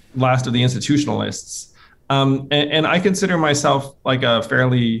the last of the institutionalists, and I consider myself like a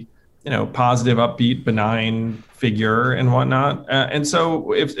fairly positive, upbeat, benign figure and whatnot. And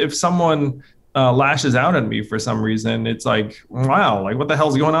so if someone lashes out at me for some reason, it's like, wow, like what the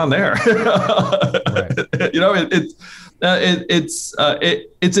hell's going on there? Right.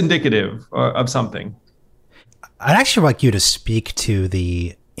 It's indicative of something. I'd actually like you to speak to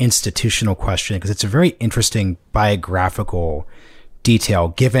the institutional question, because it's a very interesting biographical detail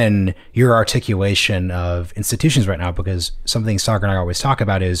given your articulation of institutions right now, because something Sagar and I always talk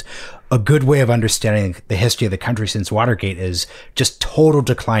about is a good way of understanding the history of the country since Watergate is just total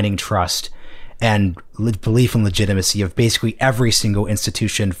declining trust and belief in legitimacy of basically every single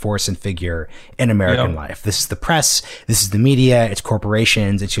institution, force, and figure in American life. This is the press, this is the media, it's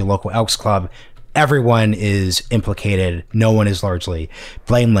corporations, it's your local Elks Club. Everyone is implicated. No one is largely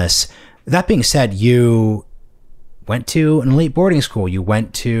blameless. That being said, you went to an elite boarding school. You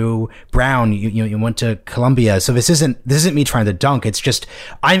went to Brown. You went to Columbia. So this isn't me trying to dunk. It's just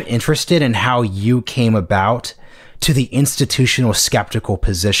I'm interested in how you came about to the institutional skeptical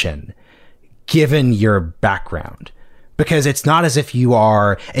position, given your background. Because it's not as if you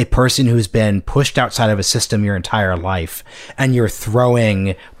are a person who's been pushed outside of a system your entire life and you're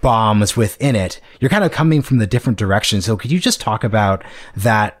throwing bombs within it. You're kind of coming from the different direction. So could you just talk about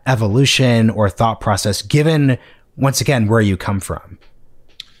that evolution or thought process, given, once again, where you come from?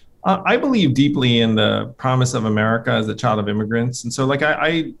 I believe deeply in the promise of America as a child of immigrants. And so like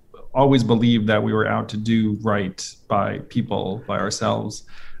I always believed that we were out to do right by people, by ourselves.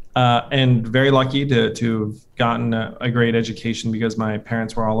 And very lucky to have gotten a great education because my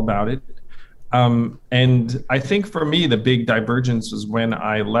parents were all about it. And I think for me, the big divergence was when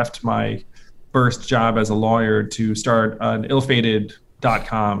I left my first job as a lawyer to start an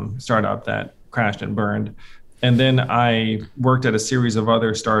ill-fated.com startup that crashed and burned. And then I worked at a series of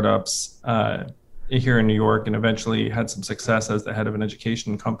other startups here in New York and eventually had some success as the head of an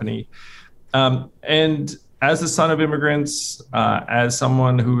education company. And as the son of immigrants, as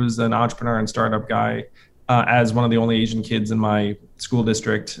someone who's an entrepreneur and startup guy, as one of the only Asian kids in my school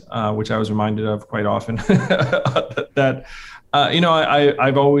district, which I was reminded of quite often, that,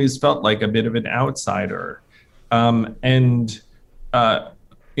 I've always felt like a bit of an outsider. That's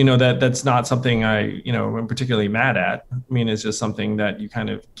not something I'm particularly mad at. I mean, it's just something that you kind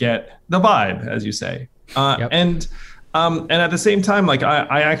of get the vibe, as you say. Yep. And at the same time, like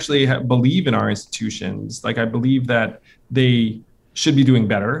I actually believe in our institutions. Like I believe that they should be doing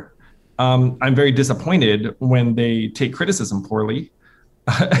better. I'm very disappointed when they take criticism poorly.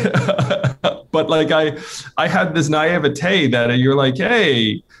 But like I had this naivete that you're like,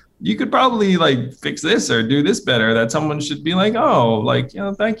 hey, you could probably like fix this or do this better, that someone should be like, oh, like,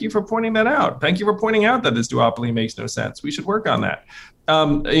 thank you for pointing that out. Thank you for pointing out that this duopoly makes no sense. We should work on that.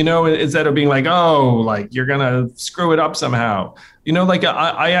 Instead of being like, oh, like you're going to screw it up somehow.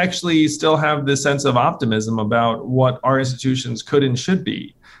 I actually still have this sense of optimism about what our institutions could and should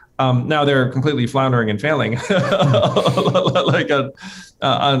be. Now they're completely floundering and failing like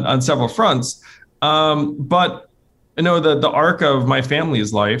on several fronts. But the arc of my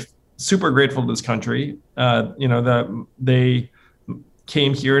family's life, super grateful to this country, that they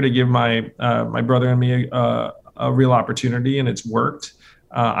came here to give my brother and me a real opportunity, and it's worked.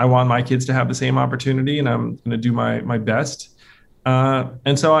 I want my kids to have the same opportunity, and I'm going to do my best.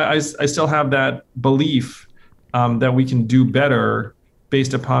 And so I still have that belief that we can do better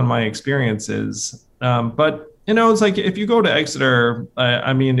based upon my experiences. But it's like if you go to Exeter,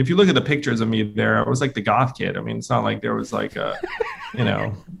 if you look at the pictures of me there, I was like the goth kid. I mean, it's not like there was like I don't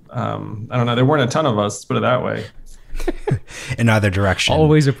know, there weren't a ton of us, let's put it that way. In either direction.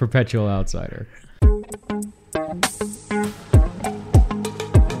 Always a perpetual outsider.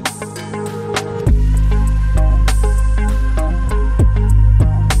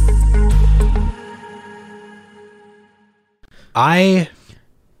 I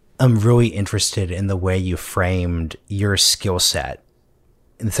am really interested in the way you framed your skill set,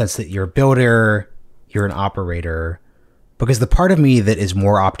 in the sense that you're a builder, you're an operator, because the part of me that is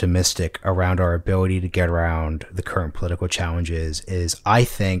more optimistic around our ability to get around the current political challenges is I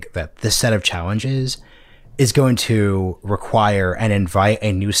think that this set of challenges is going to require and invite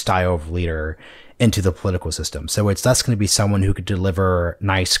a new style of leader into the political system. So it's less going to be someone who could deliver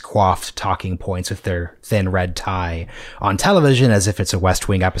nice coiffed talking points with their thin red tie on television as if it's a West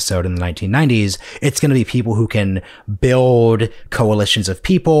Wing episode in the 1990s. It's going to be people who can build coalitions of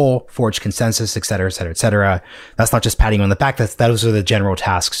people, forge consensus, et cetera, et cetera, et cetera. That's not just patting on the back. Those are the general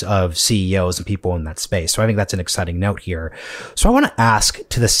tasks of CEOs and people in that space. So I think that's an exciting note here. So I want to ask,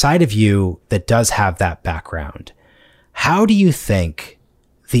 to the side of you that does have that background, how do you think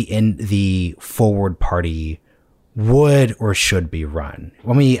the Forward Party would or should be run?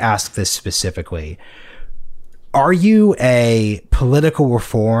 Let me ask this specifically. Are you a political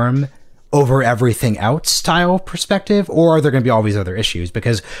reform over everything else style perspective, or are there going to be all these other issues?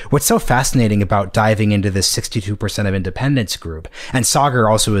 Because what's so fascinating about diving into this 62% of independents group, and Saagar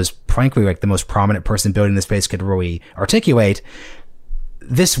also is frankly like the most prominent person building the space could really articulate,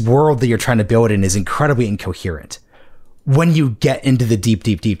 this world that you're trying to build in is incredibly incoherent when you get into the deep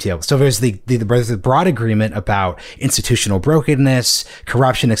details. So there's the broad agreement about institutional brokenness,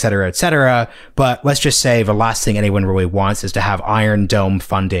 corruption, et cetera, but let's just say the last thing anyone really wants is to have Iron Dome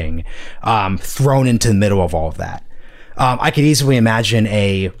funding thrown into the middle of all of that. I could easily imagine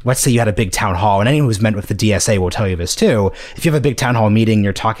let's say you had a big town hall, and anyone who's met with the DSA will tell you this too. If you have a big town hall meeting,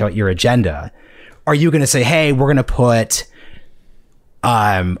 you're talking about your agenda, are you going to say, hey, we're going to put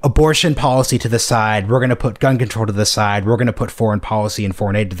abortion policy to the side, we're going to put gun control to the side, we're going to put foreign policy and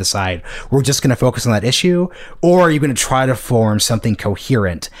foreign aid to the side, we're just going to focus on that issue? Or are you going to try to form something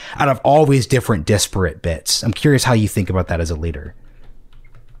coherent out of all these different disparate bits? I'm curious how you think about that as a leader.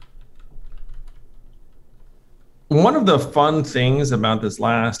 One of the fun things about this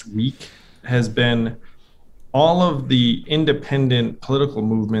last week has been all of the independent political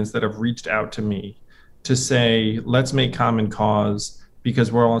movements that have reached out to me to say, let's make common cause,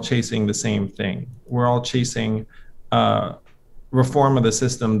 because we're all chasing the same thing. We're all chasing reform of the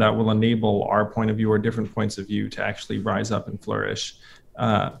system that will enable our point of view or different points of view to actually rise up and flourish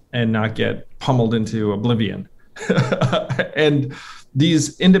and not get pummeled into oblivion. And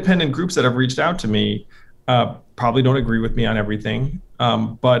these independent groups that have reached out to me probably don't agree with me on everything,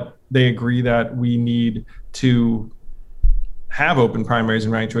 but they agree that we need to have open primaries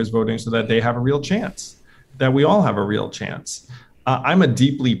and ranked choice voting so that they have a real chance, that we all have a real chance. I'm a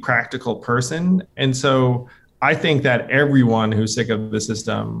deeply practical person, and so I think that everyone who's sick of the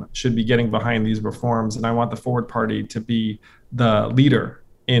system should be getting behind these reforms, and I want the Forward Party to be the leader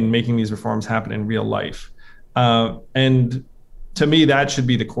in making these reforms happen in real life. And to me, that should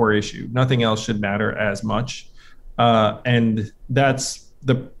be the core issue. Nothing else should matter as much. And that's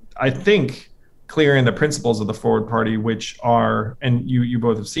I think, clear in the principles of the Forward Party, which are, and you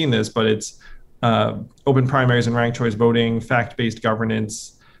both have seen this, but it's open primaries and ranked choice voting, fact-based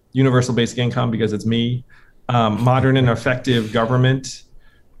governance, universal basic income because it's me, modern and effective government,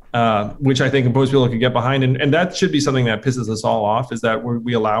 which I think most people could get behind. And that should be something that pisses us all off, is that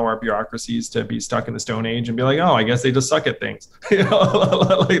we allow our bureaucracies to be stuck in the Stone Age and be like, oh, I guess they just suck at things.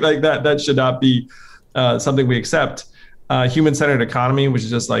 like that should not be something we accept. Human-centered economy, which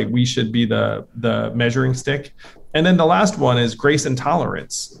is just like, we should be the measuring stick. And then the last one is grace and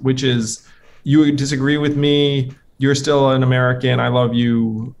tolerance, which is, you disagree with me, you're still an American, I love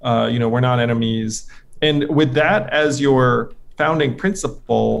you, we're not enemies. And with that as your founding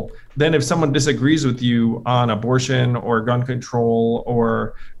principle, then if someone disagrees with you on abortion or gun control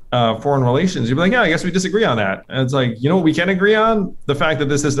or foreign relations, you'd be like, yeah, I guess we disagree on that. And it's like, what we can agree on? The fact that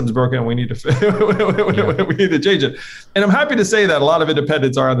this system's broken and we need to we need to change it. And I'm happy to say that a lot of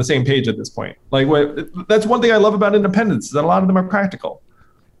independents are on the same page at this point. Like, that's one thing I love about independents, is that a lot of them are practical.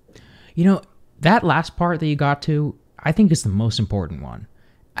 That last part that you got to, I think is the most important one.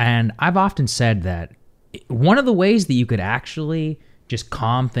 And I've often said that one of the ways that you could actually just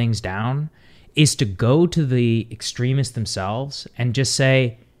calm things down is to go to the extremists themselves and just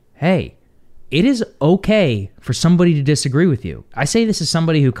say, hey, it is okay for somebody to disagree with you. I say this as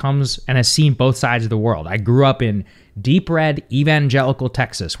somebody who comes and has seen both sides of the world. I grew up in deep red evangelical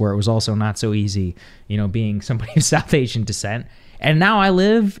Texas, where it was also not so easy, being somebody of South Asian descent. And now I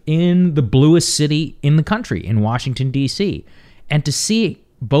live in the bluest city in the country, in Washington, D.C. And to see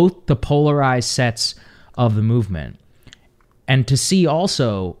both the polarized sets of the movement, and to see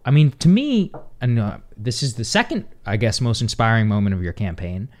also, to me, and this is the second, I guess, most inspiring moment of your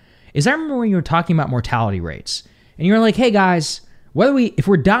campaign, is I remember when you were talking about mortality rates. and you're like, hey guys, if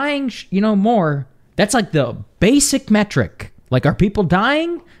we're dying, more, that's like the basic metric. Like, are people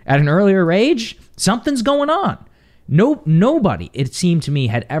dying at an earlier age? Something's going on. Nobody, it seemed to me,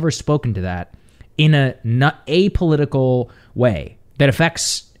 had ever spoken to that in a not apolitical way that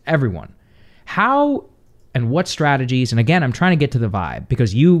affects everyone. How and what strategies, and again, I'm trying to get to the vibe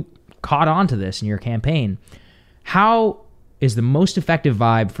because you caught on to this in your campaign. How is the most effective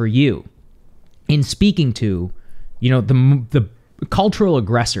vibe for you in speaking to, the cultural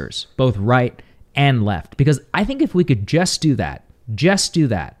aggressors, both right and left? Because I think if we could just do that,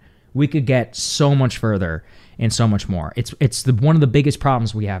 we could get so much further and so much more. It's one of the biggest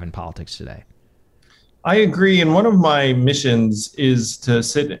problems we have in politics today. I agree. And one of my missions is to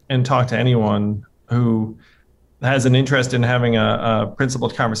sit and talk to anyone who has an interest in having a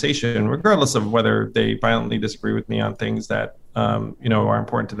principled conversation, regardless of whether they violently disagree with me on things that are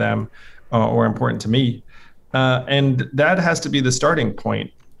important to them or important to me. And that has to be the starting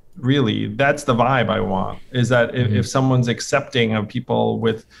point. Really, that's the vibe I want, is that if someone's accepting of people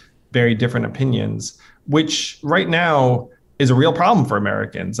with very different opinions, which right now is a real problem for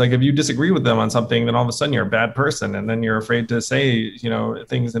Americans. Like, if you disagree with them on something, then all of a sudden you're a bad person, and then you're afraid to say,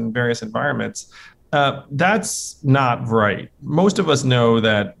 things in various environments. That's not right. Most of us know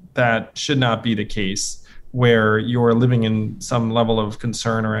that should not be the case, where you're living in some level of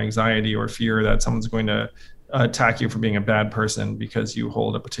concern or anxiety or fear that someone's going to attack you for being a bad person because you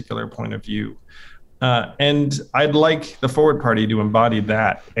hold a particular point of view. And I'd like the Forward Party to embody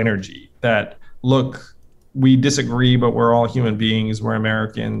that energy, that, look, we disagree, but we're all human beings. We're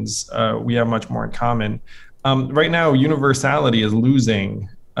Americans. We have much more in common. Right now, universality is losing,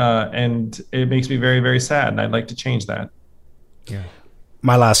 and it makes me very, very sad. And I'd like to change that. Yeah.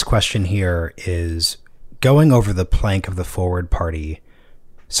 My last question here is, going over the plank of the Forward Party,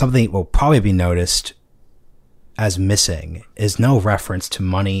 something will probably be noticed as missing is no reference to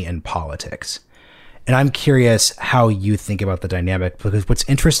money and politics. And I'm curious how you think about the dynamic, because what's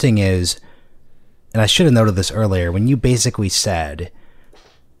interesting is, and I should have noted this earlier, when you basically said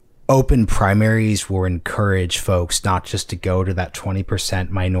open primaries will encourage folks not just to go to that 20%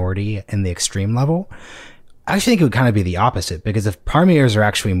 minority in the extreme level, I actually think it would kind of be the opposite, because if primaries are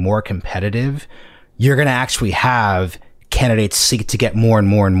actually more competitive, you're going to actually have candidates seek to get more and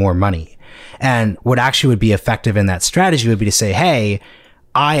more and more money. And what actually would be effective in that strategy would be to say, hey,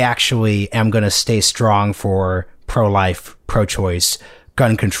 I actually am going to stay strong for pro-life, pro-choice,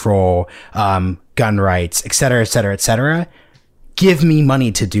 gun control, gun rights, et cetera, et cetera, et cetera. Give me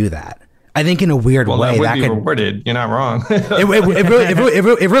money to do that. I think in a weird way that would be rewarded. You're not wrong.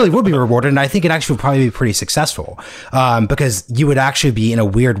 it really would be rewarded, and I think it actually would probably be pretty successful, because you would actually be in a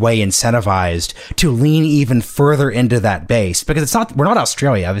weird way incentivized to lean even further into that base, because we're not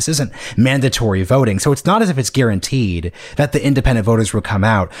Australia. This isn't mandatory voting, so it's not as if it's guaranteed that the independent voters will come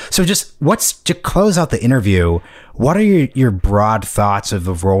out. So just to close out the interview, what are your broad thoughts of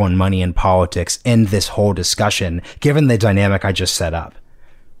the role in money in politics in this whole discussion, given the dynamic I just set up?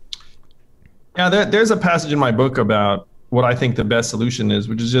 Yeah, there's a passage in my book about what I think the best solution is,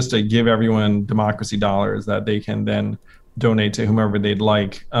 which is just to give everyone democracy dollars that they can then donate to whomever they'd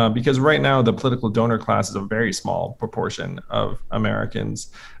like. Because right now, the political donor class is a very small proportion of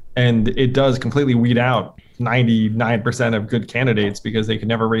Americans. And it does completely weed out 99% of good candidates because they can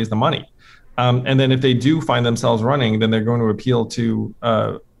never raise the money. And then if they do find themselves running, then they're going to appeal to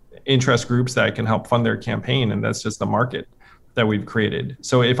interest groups that can help fund their campaign. And that's just the market that we've created.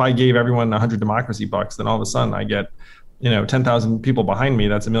 So if I gave everyone 100 democracy bucks, then all of a sudden I get, 10,000 people behind me.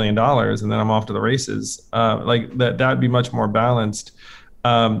 That's $1 million, and then I'm off to the races. Like that'd be much more balanced.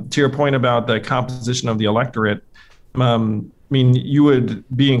 To your point about the composition of the electorate, you would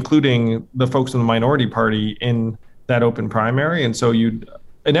be including the folks in the minority party in that open primary, and so you'd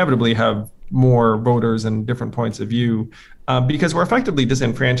inevitably have more voters and different points of view, because we're effectively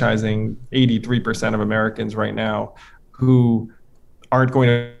disenfranchising 83% of Americans right now who aren't going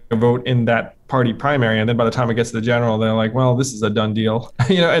to vote in that party primary. And then by the time it gets to the general, they're like, well, this is a done deal.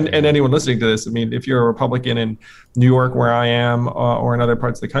 And anyone listening to this, if you're a Republican in New York, where I am, or in other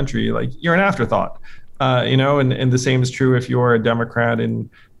parts of the country, like, you're an afterthought, and the same is true if you're a Democrat in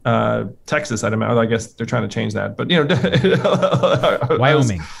Texas. I guess they're trying to change that, but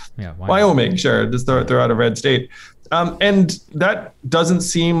Wyoming. Wyoming, sure. Just throw out a red state. And that doesn't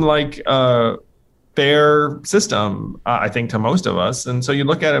seem like fair system, I think, to most of us. And so you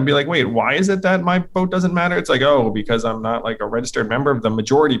look at it and be like, wait, why is it that my vote doesn't matter? It's like, oh, because I'm not like a registered member of the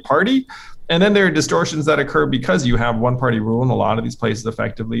majority party. And then there are distortions that occur because you have one party rule in a lot of these places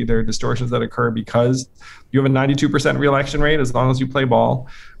effectively. There are distortions that occur because you have a 92% reelection rate as long as you play ball.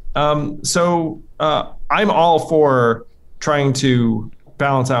 I'm all for trying to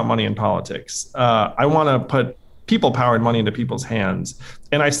balance out money in politics. I want to put people-powered money into people's hands.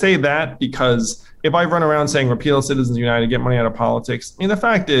 And I say that because if I run around saying repeal Citizens United, get money out of politics, I mean, the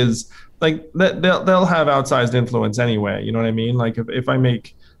fact is, like, they'll have outsized influence anyway. You know what I mean? Like, if I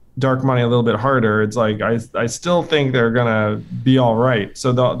make dark money a little bit harder, it's like I still think they're gonna be all right.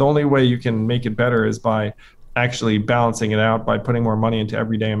 So the only way you can make it better is by actually balancing it out, by putting more money into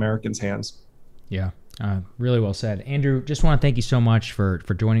everyday Americans' hands. Yeah. Really well said. Andrew, just want to thank you so much for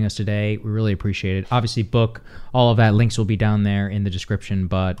joining us today. We really appreciate it. Obviously, book, all of that, links will be down there in the description.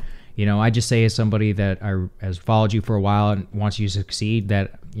 But, you know, I just say as somebody that has followed you for a while and wants you to succeed,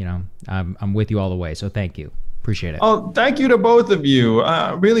 that, you know, I'm with you all the way. So thank you. Appreciate it. Oh, thank you to both of you.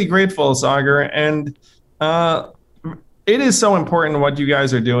 Really grateful, Sagar. And it is so important what you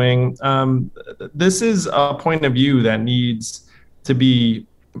guys are doing. This is a point of view that needs to be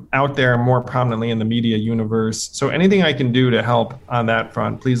out there more prominently in the media universe. So anything I can do to help on that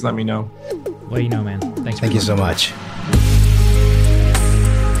front, please let me know. Well, you know, man. Thank you so much.